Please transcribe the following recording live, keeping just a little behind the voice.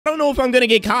I don't know if I'm gonna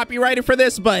get copyrighted for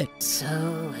this, but...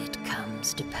 So it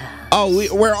comes to pass. Oh,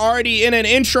 we're already in an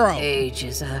intro.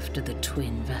 Ages after the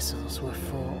twin vessels were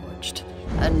forged,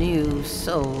 a new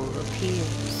soul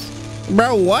appears.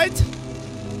 Bro, what?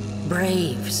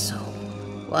 Brave soul.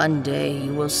 One day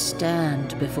you will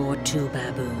stand before two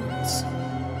baboons.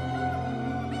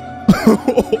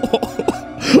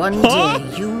 One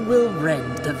day you will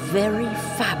rend the very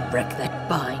fabric that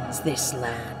binds this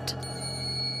land.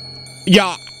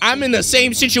 Y'all, I'm in the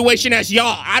same situation as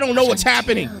y'all. I don't know what's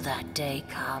happening. Until that day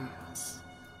comes,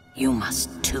 you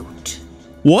must toot.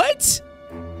 What?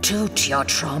 Toot your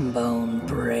trombone,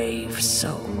 brave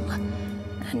soul,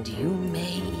 and you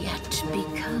may yet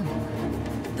become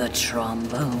the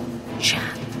Trombone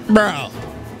Champ. Bro.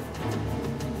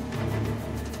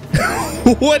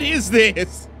 What is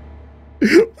this?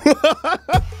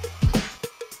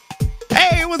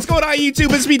 Hey, what's going on,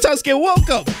 YouTube? It's me, Tuscan.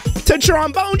 Welcome to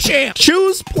Trombone Champ.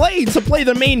 Choose play to play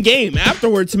the main game.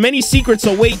 Afterwards, many secrets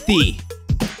await thee.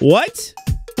 What?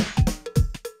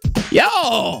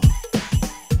 Yo.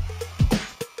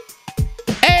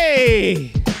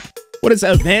 Hey. What is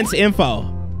advanced info?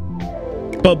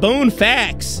 Baboon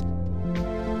facts.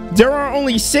 There are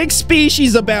only 6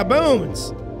 species of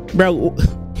baboons. Bro,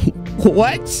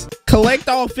 what? Collect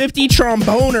all 50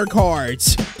 tromboner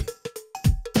cards.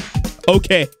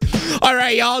 Okay. All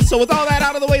right, y'all. So with all that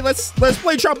out of the way, let's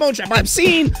play Trombone Champ. I've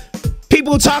seen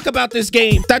people talk about this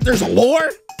game, that there's a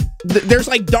lore. There's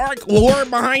like dark lore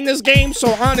behind this game.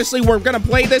 So honestly, we're going to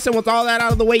play this. And with all that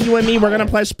out of the way, you and me, we're going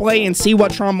to press play and see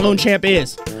what Trombone Champ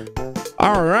is.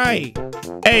 All right.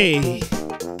 Hey.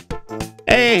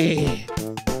 Hey.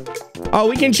 Oh,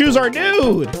 we can choose our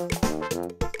dude.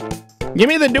 Give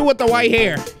me the dude with the white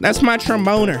hair. That's my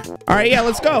tromboner. All right, yeah,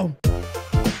 let's go.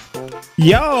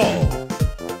 Yo.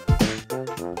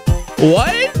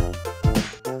 What?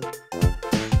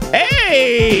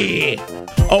 Hey.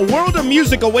 A world of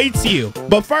music awaits you.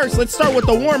 But first, let's start with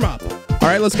the warm-up. All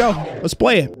right, let's go. Let's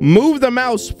play it. Move the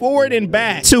mouse forward and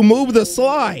back to move the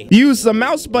slide. Use the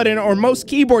mouse button or most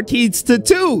keyboard keys to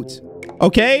toot.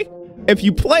 Okay? If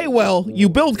you play well, you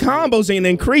build combos and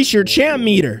increase your champ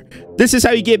meter. This is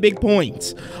how you get big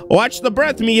points. Watch the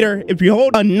breath meter. If you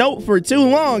hold a note for too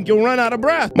long, you'll run out of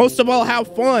breath. Most of all,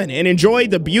 have fun and enjoy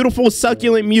the beautiful,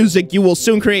 succulent music you will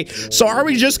soon create. So are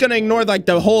we just gonna ignore like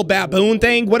the whole baboon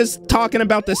thing? What is talking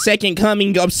about the second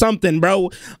coming of something, bro?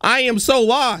 I am so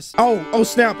lost. Oh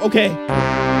snap, okay.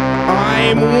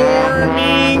 I'm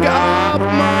warming up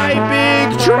my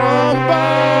big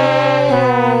trombone.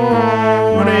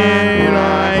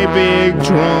 Big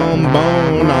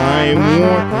trombone, I'm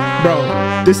warm.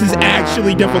 Bro, this is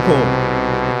actually difficult.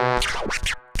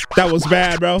 That was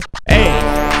bad, bro. Hey.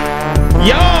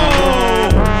 Yo!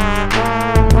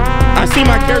 I see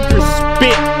my character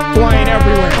spit flying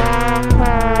everywhere.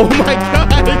 Oh my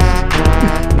gosh.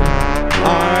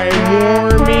 I'm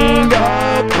warming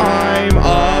up. I'm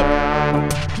up.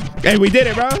 Hey, we did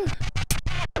it, bro.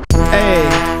 Hey.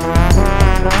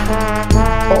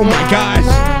 Oh my gosh.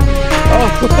 Oh,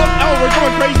 we're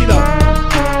going crazy though.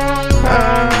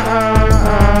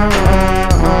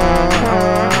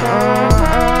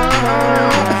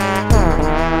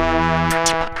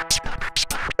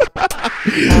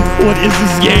 What is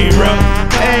this game, bro?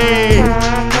 Hey,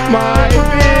 my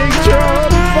big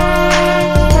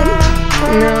trombone.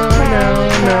 No, no,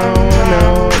 no, no,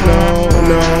 no,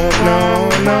 no, no,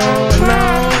 no,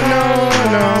 no,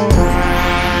 no.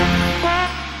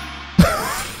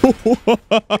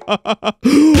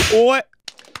 What?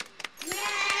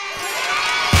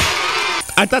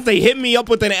 I thought they hit me up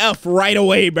with an F right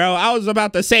away, bro. I was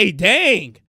about to say,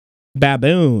 dang.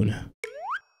 Baboon.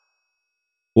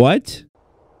 What?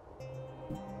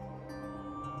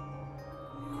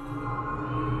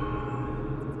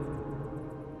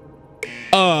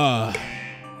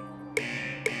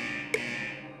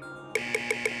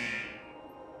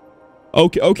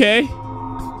 Okay.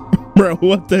 Bro,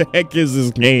 what the heck is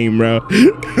this game, bro?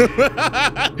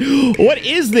 What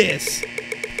is this?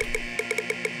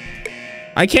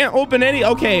 I can't open any.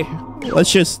 Okay,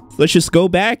 let's just go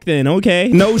back then. Okay,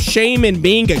 no shame in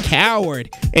being a coward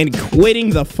and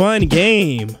quitting the fun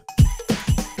game.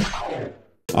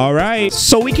 All right,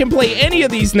 so we can play any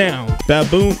of these now.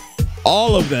 Baboon,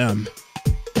 all of them.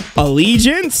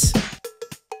 Allegiance?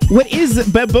 What is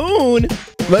it? Baboon?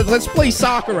 Let's play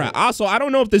Sakura. Also, I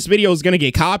don't know if this video is gonna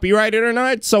get copyrighted or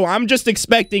not, so I'm just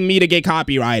expecting me to get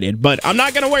copyrighted, but I'm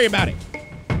not gonna worry about it.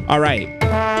 All right.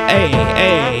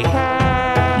 Hey.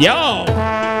 Yo.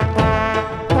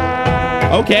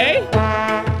 Okay.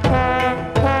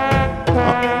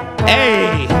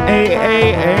 Hey.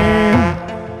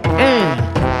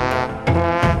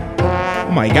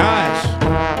 Oh my gosh.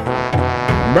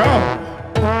 Bro.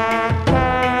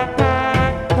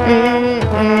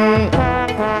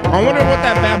 I wonder what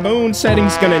that baboon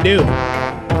setting's gonna do.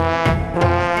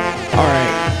 All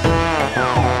right.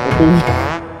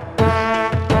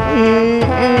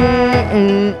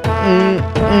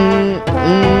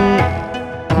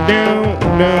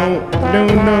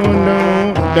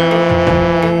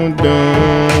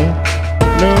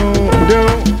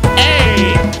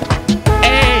 Hey!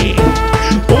 Hey!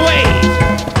 Wait!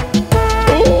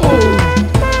 Ooh!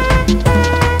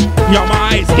 Yo, my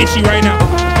eyes itchy right now.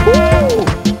 Woo!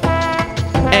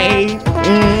 Hey!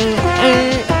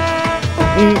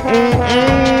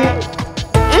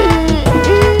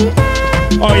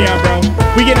 Oh yeah, bro.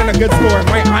 We getting a good score.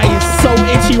 My eye is so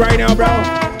itchy right now, bro.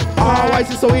 Oh, why is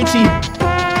it so itchy?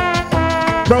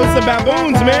 Bro, it's the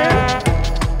baboons, man.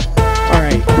 All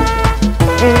right.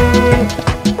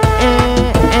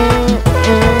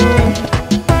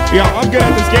 Yo, I'm good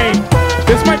at this game.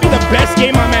 This might be the best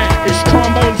game I'm at. It's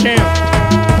Trombone Champ.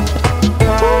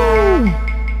 Woo.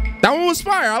 That one was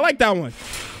fire. I like that one.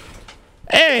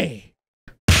 Hey.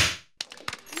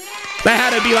 That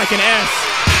had to be like an S.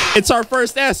 It's our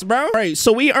first S, bro. All right,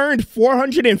 so we earned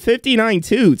 459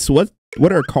 toots. What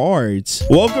are cards?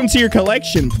 Welcome to your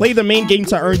collection. Play the main game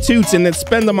to earn toots and then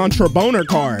spend them on Tromboner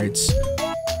cards.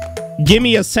 Give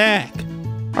me a sack.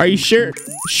 Are you sure?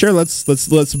 Sure, let's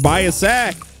buy a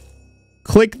sack.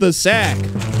 Click the sack.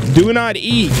 Do not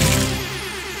eat.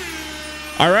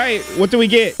 All right, what do we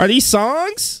get? Are these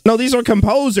songs? No, these are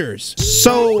composers.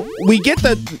 So we get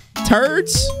the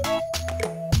turds.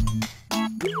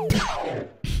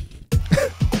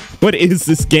 What is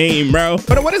this game, bro?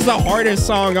 But what is the hardest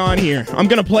song on here? I'm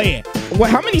gonna play it. What?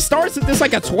 How many stars is this?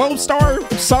 Like a 12-star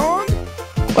song?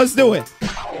 Let's do it.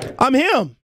 I'm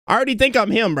him. I already think I'm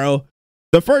him, bro.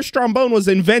 The first trombone was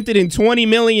invented in 20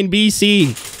 million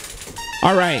BC.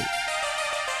 All right.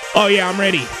 Oh yeah, I'm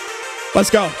ready. Let's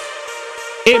go.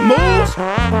 It moves.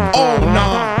 Oh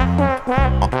no.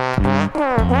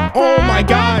 Oh my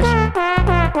gosh.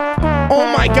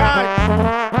 Oh my god.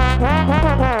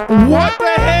 What the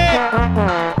heck?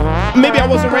 Maybe I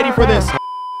wasn't ready for this.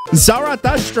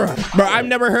 Zarathustra. Bro, I've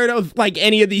never heard of like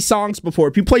any of these songs before.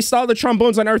 If you placed all the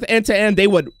trombones on Earth end to end, they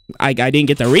would... I didn't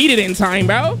get to read it in time,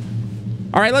 bro.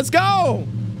 All right, let's go.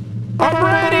 I'm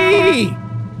ready.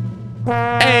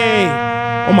 Hey.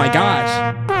 Oh my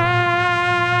gosh.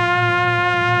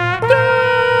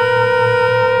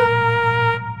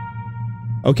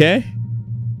 Okay.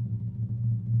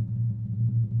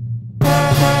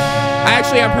 I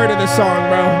actually have heard of this song,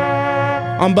 bro.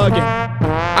 I'm bugging.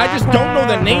 I just don't know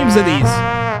the names of these.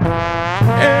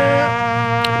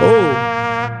 Oh.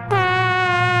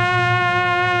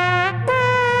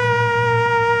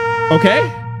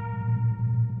 Okay.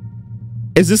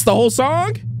 Is this the whole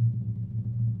song?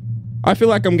 I feel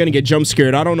like I'm gonna get jump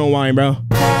scared. I don't know why, bro.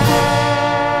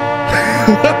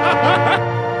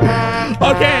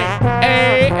 Okay.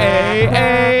 Hey, hey,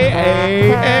 hey,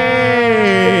 hey, hey.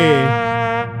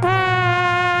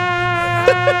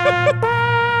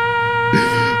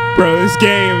 Bro, this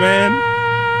game, man.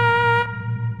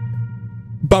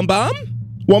 Bum bum?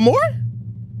 One more?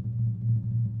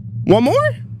 One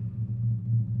more?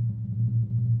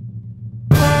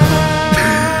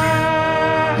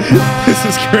 This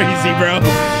is crazy, bro.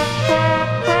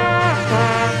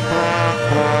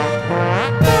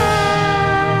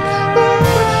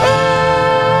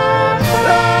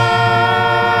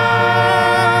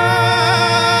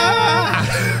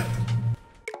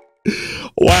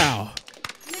 Wow.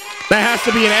 That has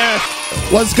to be an S.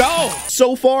 Let's go.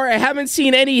 So far, I haven't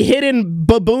seen any hidden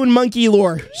baboon monkey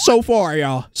lore. So far,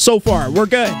 y'all. So far, we're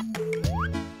good.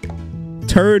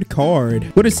 Turd card.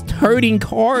 What does turding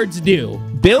cards do?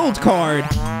 Build card.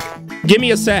 Give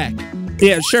me a sack.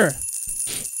 Yeah, sure.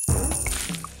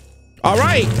 All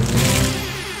right.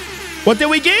 What did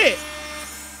we get?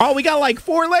 Oh, we got like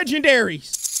 4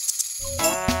 legendaries.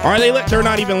 Are they? They're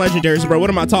not even legendaries, bro.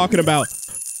 What am I talking about?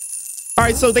 All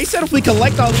right, so they said if we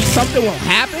collect all these, something will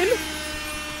happen.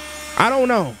 I don't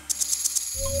know.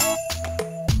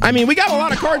 I mean, we got a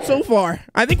lot of cards so far.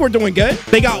 I think we're doing good.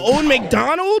 They got Old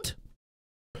McDonald.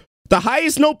 The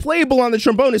highest note playable on the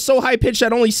trombone is so high pitched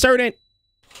that only certain...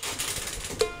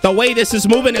 The way this is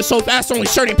moving is so fast, only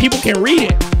certain people can read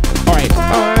it. All right.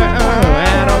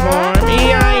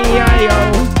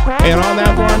 And on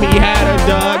that farm, he had a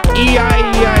duck.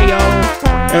 E-I-E-I-O.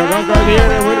 And I'm going here.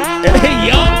 Hey,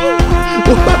 yo!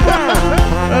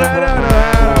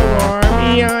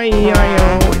 E-I-E-I-O.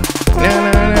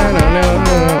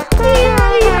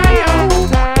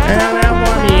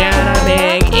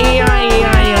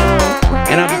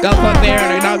 And a duck up there,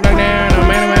 and a duck down there, and a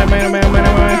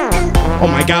Oh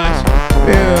my gosh.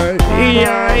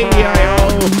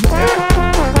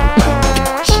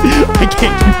 I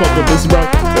can't keep up with this, bro.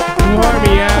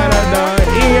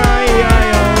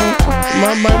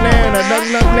 My banana, duck,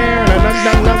 duck, banana, duck,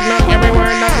 duck, duck, duck,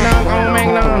 everywhere, duck, duck, oh,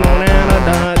 McDonald, banana,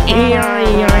 duck,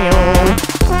 E-I-E-I-O.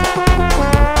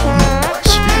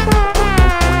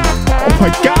 Oh my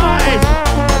gosh!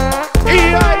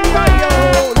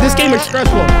 E-I-E-I-O. This game is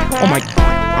stressful. Oh my,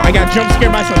 I got jump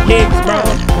scared by some pigs, bro.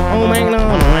 Oh,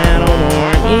 McDonald, banana,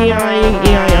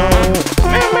 E-I-E-I-O.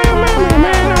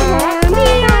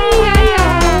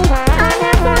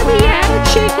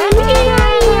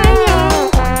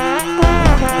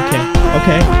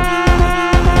 Okay.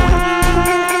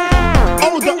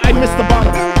 Oh, I missed the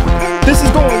bottom. This is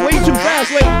going way too fast.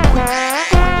 Wait.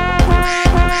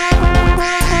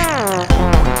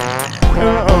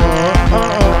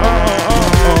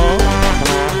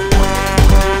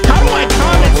 How do I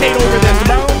commentate over this,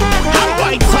 bro? How do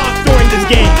I talk during this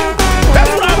game?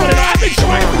 That's what I want to know. I've been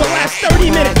trying for the last 30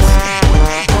 minutes.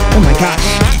 Oh my gosh.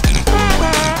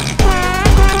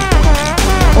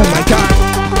 Oh my god.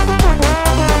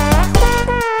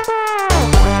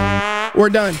 We're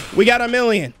done. We got 1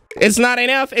 million. It's not an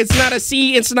F. It's not a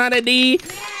C. It's not a D.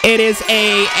 It is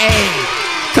a A.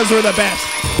 Because we're the best.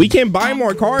 We can buy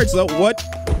more cards, though. What?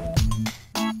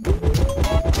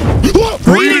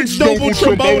 Greetings, noble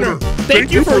tromboner.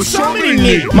 Thank you for summoning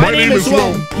me. My name is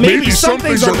Will. Maybe some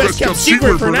things are best kept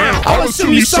secret for now. I'll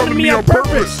assume you summoned me on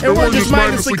purpose. And we're just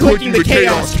mindlessly clicking the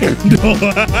chaos candle.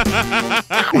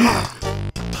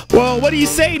 Well, what do you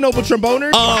say, noble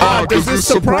tromboner? Does this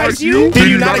surprise you? Did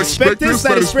you not expect this?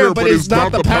 That is fair, but it's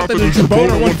not the path of the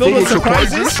tromboner. One filled with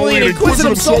surprises. Only an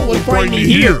inquisitive soul would find me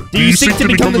here. Do you seek to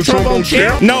become the trombone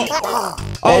champ? No. Oh,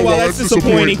 well, that's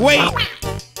disappointing. Wait.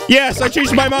 Yes, I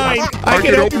changed my mind. I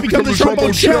can help you become the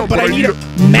trombone champ, but I need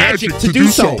magic to do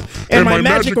so. And my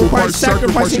magic requires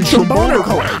sacrificing tromboner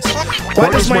cards.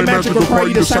 Why does my magic require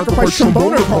you to sacrifice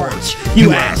tromboner cards?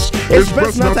 You ask. It's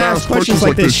best not to ask questions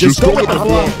like this. Just go with the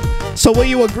flow. So will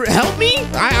you agree? Help me?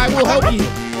 I will help you.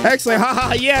 Excellent. Ha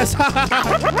ha. Yes. Ha ha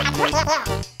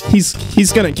ha.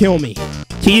 He's gonna kill me.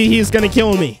 He is gonna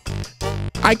kill me.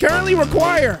 I currently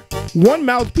require 1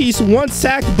 mouthpiece, 1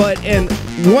 sack butt, and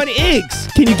 1 eggs.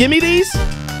 Can you give me these?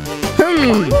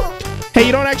 Hey,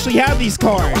 you don't actually have these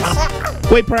cards.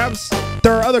 Wait, perhaps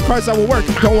there are other cards that will work.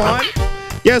 Go on.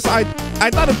 Yes, I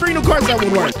thought of 3 new cards that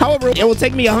would work. However, it will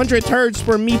take me 100 turds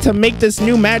for me to make this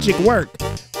new magic work.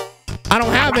 I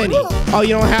don't have any. Oh,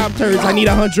 you don't have turds. I need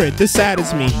 100. This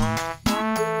saddens me.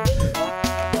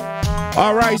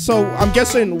 All right, so I'm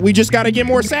guessing we just got to get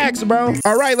more sacks, bro.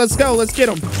 All right, let's go. Let's get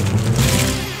them.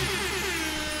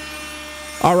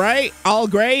 All right, all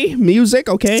gray music.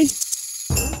 Okay.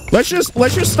 Let's just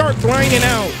start grinding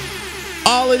out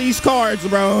all of these cards,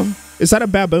 bro. Is that a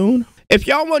baboon? If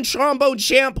y'all want Trombone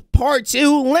Champ Part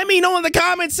 2, let me know in the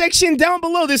comment section down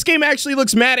below. This game actually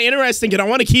looks mad interesting, and I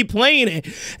want to keep playing it.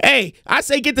 Hey, I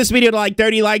say get this video to like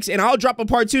 30 likes, and I'll drop a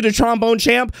Part 2 to Trombone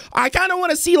Champ. I kind of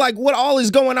want to see like what all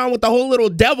is going on with the whole little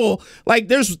devil. Like,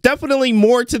 there's definitely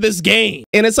more to this game,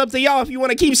 and it's up to y'all if you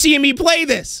want to keep seeing me play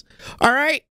this. All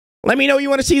right? Let me know you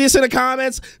want to see this in the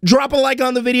comments. Drop a like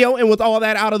on the video, and with all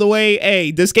that out of the way,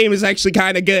 hey, this game is actually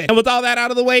kind of good. And with all that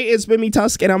out of the way, it's been me,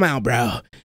 Tusk, and I'm out, bro.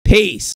 Peace.